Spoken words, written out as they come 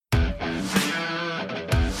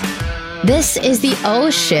This is the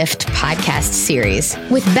O Shift podcast series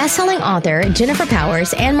with best-selling author Jennifer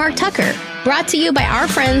Powers and Mark Tucker, brought to you by our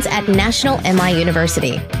friends at National MI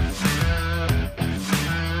University.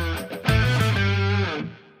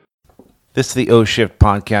 This is the O Shift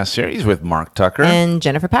podcast series with Mark Tucker. And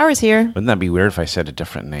Jennifer Powers here. Wouldn't that be weird if I said a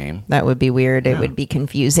different name? That would be weird. It would be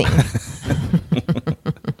confusing.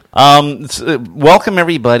 Welcome,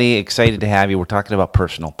 everybody. Excited to have you. We're talking about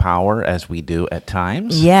personal power, as we do at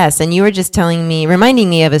times. Yes, and you were just reminding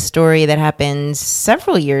me of a story that happened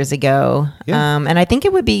several years ago. Yeah. And I think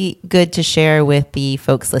it would be good to share with the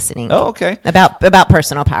folks listening. Oh, okay. About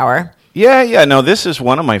personal power. Yeah. No, this is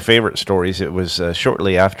one of my favorite stories. It was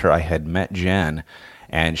shortly after I had met Jen,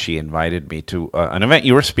 and she invited me to an event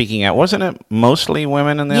you were speaking at. Wasn't it mostly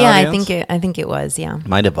women in the audience? Yeah, I think it was, yeah.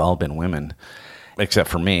 Might have all been women, except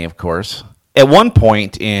for me, of course. At one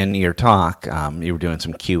point in your talk, you were doing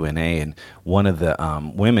some Q&A, and one of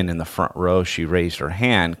the women in the front row, she raised her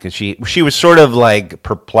hand because she was sort of like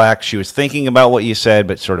perplexed. She was thinking about what you said,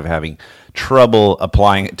 but sort of having trouble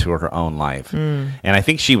applying it to her own life. And I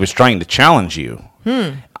think she was trying to challenge you.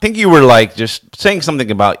 I think you were like just saying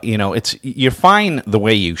something about, you're fine the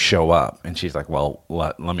way you show up. And she's like, well,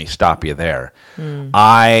 let me stop you there.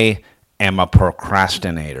 I am a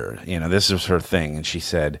procrastinator. This is her thing. And she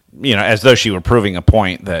said, as though she were proving a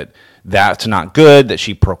point that that's not good, that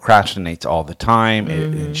she procrastinates all the time.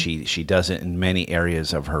 And she does it in many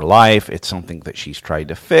areas of her life. It's something that she's tried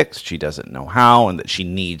to fix. She doesn't know how, and that she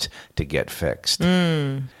needs to get fixed.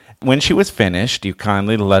 When she was finished, you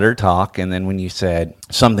kindly let her talk. And then when you said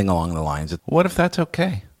something along the lines of, what if that's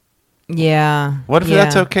okay? Yeah. What if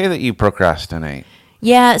that's okay that you procrastinate?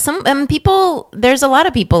 Yeah, some people. There's a lot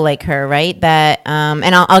of people like her, right? That,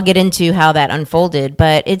 and I'll get into how that unfolded.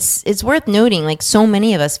 But it's worth noting, like so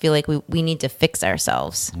many of us feel like we need to fix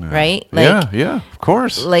ourselves, right? Like, yeah, of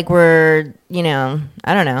course. Like we're,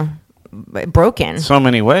 I don't know, broken. So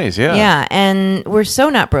many ways, yeah. Yeah, and we're so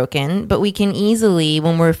not broken, but we can easily,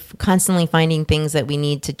 when we're constantly finding things that we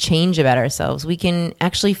need to change about ourselves, we can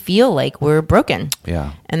actually feel like we're broken.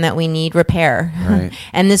 Yeah. And that we need repair. Right.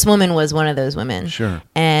 And this woman was one of those women. Sure.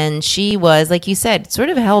 And she was, like you said, sort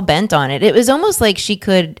of hell-bent on it. It was almost like she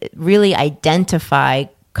could really identify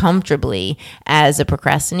comfortably as a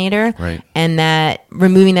procrastinator, right, and that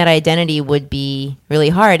removing that identity would be really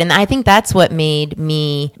hard. And I think that's what made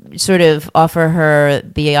me sort of offer her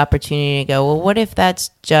the opportunity to go, well, what if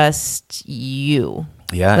that's just you?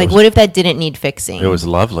 Yeah. Like, what if that didn't need fixing? It was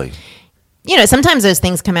lovely. Sometimes those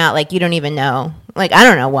things come out like you don't even know. Like, I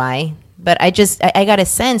don't know why. But I got a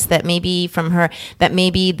sense that maybe from her, that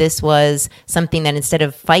maybe this was something that instead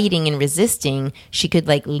of fighting and resisting, she could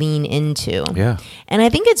like lean into. Yeah. And I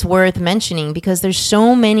think it's worth mentioning because there's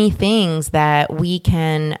so many things that we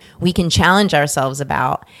can challenge ourselves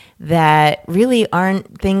about that really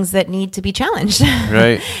aren't things that need to be challenged.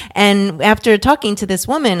 Right. And after talking to this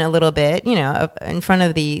woman a little bit, in front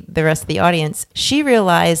of the rest of the audience, she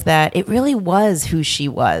realized that it really was who she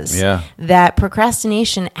was. Yeah. That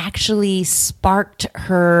procrastination actually sparked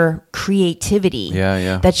her creativity.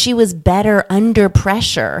 Yeah. That she was better under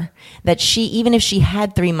pressure. That even if she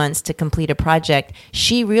had 3 months to complete a project,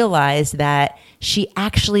 she realized that she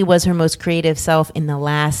actually was her most creative self in the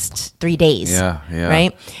last 3 days. Yeah.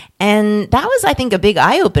 Right? And that was, I think, a big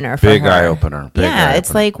eye-opener for her. Big eye-opener.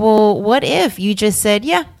 It's like, well, what if you just said,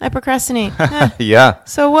 yeah, I procrastinate. Yeah.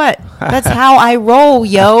 So what? That's how I roll,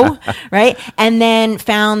 yo. Right? And then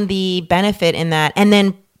found the benefit in that. And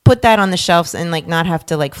then put that on the shelves and like not have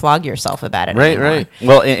to like flog yourself about it anymore. Right.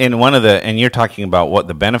 Well, and you're talking about what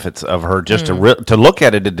the benefits of her just to look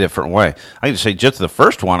at it a different way. I can say just the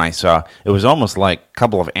first one I saw, it was almost like a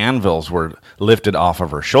couple of anvils were lifted off of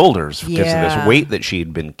her shoulders because of this weight that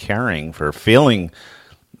she'd been carrying for feeling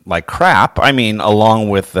like crap. I mean, along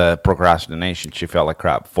with the procrastination, she felt like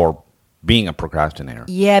crap for being a procrastinator.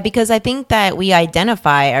 Yeah, because I think that we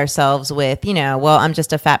identify ourselves with, well, I'm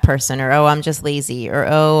just a fat person, or, oh, I'm just lazy, or,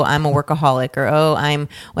 oh, I'm a workaholic, or, oh, I'm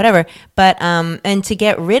whatever. But, and to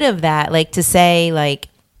get rid of that, like to say like,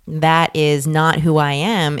 that is not who I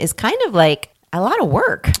am is kind of like a lot of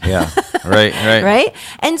work. Yeah, right. Right?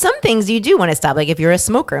 And some things you do want to stop. Like if you're a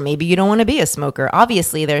smoker, maybe you don't want to be a smoker.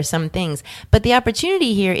 Obviously, there's some things. But the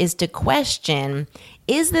opportunity here is to question,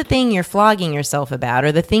 is the thing you're flogging yourself about,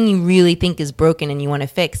 or the thing you really think is broken and you want to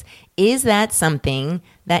fix, is that something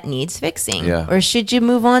that needs fixing? Yeah. Or should you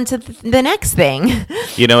move on to the next thing?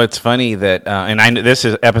 It's funny that, this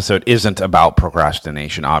episode isn't about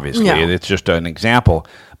procrastination, obviously. No. It's just an example.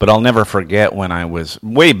 But I'll never forget when I was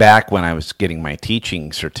getting my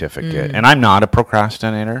teaching certificate, and I'm not a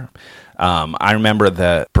procrastinator. I remember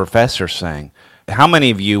the professor saying, How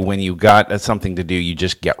many of you, when you got something to do, you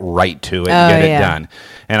just get right to it Oh, and get yeah. it done?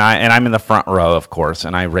 And I'm in the front row, of course,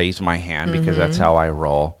 and I raise my hand because that's how I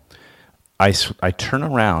roll. I turn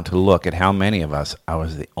around to look at how many of us. I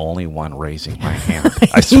was the only one raising my hand.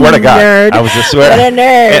 I swear to God, Nerd. I was just swear. What a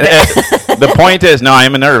nerd. And the point is, no, I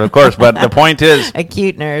am a nerd, of course, but the point is A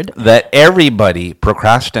cute nerd. that everybody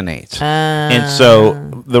procrastinates. And so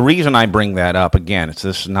the reason I bring that up, again, this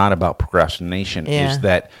is not about procrastination, Yeah. is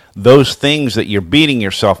that those things that you're beating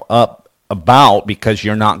yourself up about because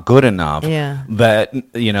you're not good enough, Yeah. that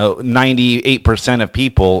 98% of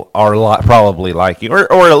people are probably like you,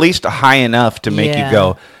 or at least high enough to make Yeah. you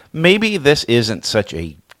go, maybe this isn't such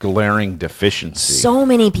a glaring deficiency. So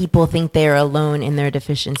many people think they're alone in their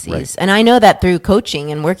deficiencies. Right. And I know that through coaching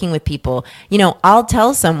and working with people. I'll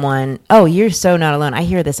tell someone, oh, you're so not alone. I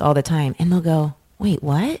hear this all the time. And they'll go, wait,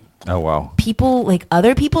 what? Oh, wow. People, like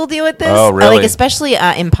other people deal with this? Oh, really? Like especially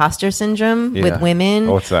imposter syndrome Yeah. with women.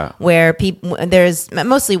 Oh, what's that? Where there's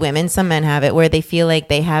mostly women, some men have it, where they feel like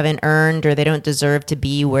they haven't earned or they don't deserve to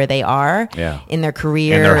be where they are Yeah. in their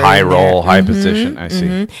career. In their or high in role, high position. I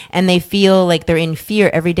see. And they feel like they're in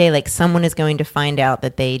fear every day, like someone is going to find out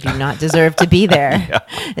that they do not deserve to be there.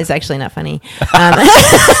 It's actually not funny.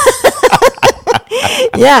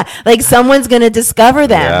 Yeah, like someone's going to discover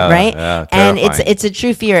them, Yeah, right? yeah, and terrifying. it's a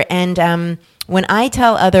true fear. And when I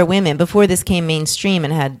tell other women, before this came mainstream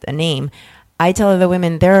and had a name, I tell other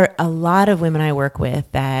women, there are a lot of women I work with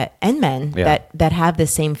and men Yeah. that have the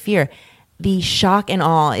same fear. The shock and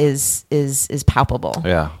awe is palpable.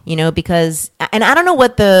 Yeah. Because, and I don't know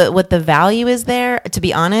what the value is there. To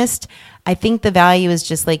be honest, I think the value is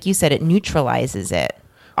just like you said, it neutralizes it.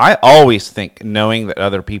 I always think knowing that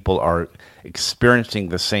other people are experiencing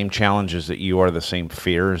the same challenges that you are, the same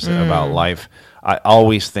fears about life, I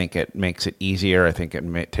always think it makes it easier. I think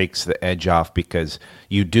it takes the edge off because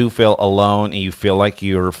you do feel alone and you feel like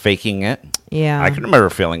you're faking it. Yeah. I can remember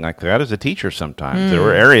feeling like that as a teacher sometimes. There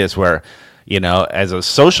were areas where, as a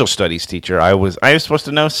social studies teacher, I was supposed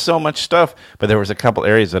to know so much stuff, but there was a couple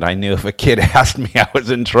areas that I knew if a kid asked me, I was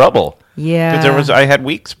in trouble. Yeah. Because I had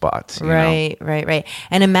weak spots. you know? Right.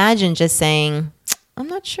 And imagine just saying, I'm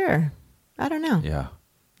not sure. I don't know. Yeah.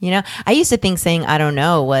 I used to think saying I don't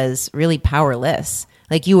know was really powerless.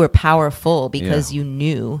 Like you were powerful because Yeah. you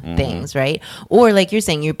knew things, right? Or like you're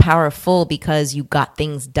saying, you're powerful because you got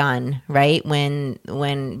things done, right? When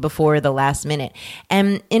before the last minute.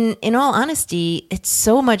 And in all honesty, it's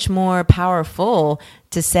so much more powerful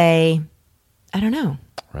to say, I don't know.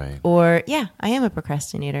 Right. Or, yeah, I am a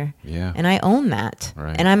procrastinator. Yeah. And I own that.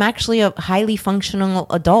 Right. And I'm actually a highly functional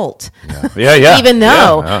adult. Yeah. Even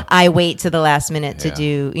though Yeah. I wait to the last minute to Yeah.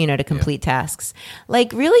 do, to complete tasks.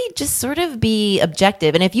 Like, really just sort of be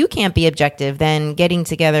objective. And if you can't be objective, then getting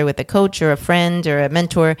together with a coach or a friend or a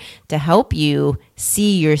mentor to help you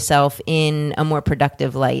see yourself in a more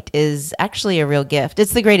productive light is actually a real gift.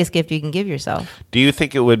 It's the greatest gift you can give yourself. Do you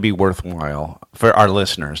think it would be worthwhile for our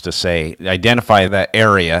listeners to say, identify that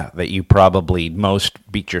area that you probably most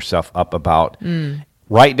beat yourself up about?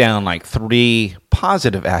 Write down like 3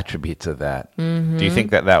 positive attributes of that. Do you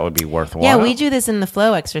think that would be worthwhile? Yeah, we do this in the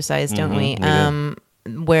flow exercise, don't we? do.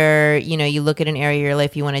 Where, you look at an area of your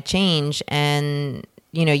life you want to change and,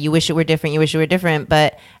 you wish it were different,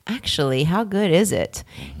 but actually, how good is it?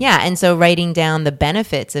 Yeah, and so writing down the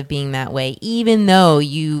benefits of being that way, even though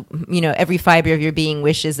every fiber of your being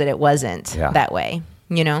wishes that it wasn't Yeah. that way.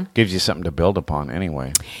 Gives you something to build upon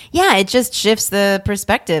anyway. Yeah, it just shifts the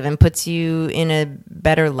perspective and puts you in a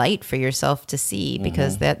better light for yourself to see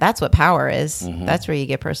because that's what power is. That's where you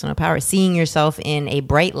get personal power, seeing yourself in a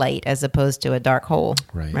bright light as opposed to a dark hole.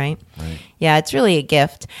 Right? Yeah, it's really a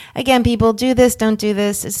gift. Again, people, do this, don't do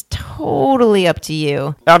this. It's totally up to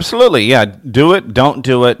you. Absolutely. Yeah. Do it, don't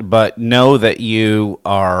do it, but know that you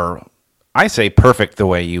are, I say, perfect the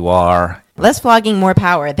way you are. Less flogging, more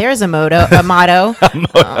power. There's a motto.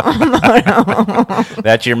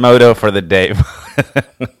 That's your motto for the day.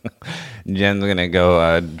 Jen's going to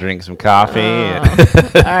go drink some coffee.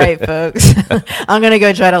 All right, folks. I'm going to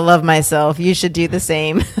go try to love myself. You should do the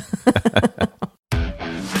same.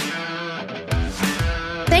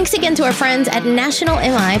 Thanks again to our friends at National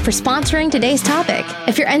MI for sponsoring today's topic.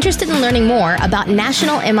 If you're interested in learning more about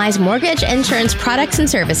National MI's mortgage insurance products and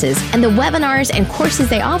services and the webinars and courses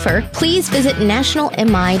they offer, please visit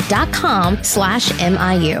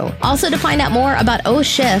nationalmi.com/MIU. Also, to find out more about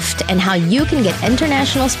O-Shift and how you can get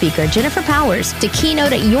international speaker Jennifer Powers to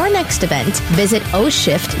keynote at your next event, visit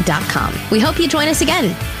oshift.com. We hope you join us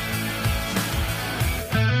again.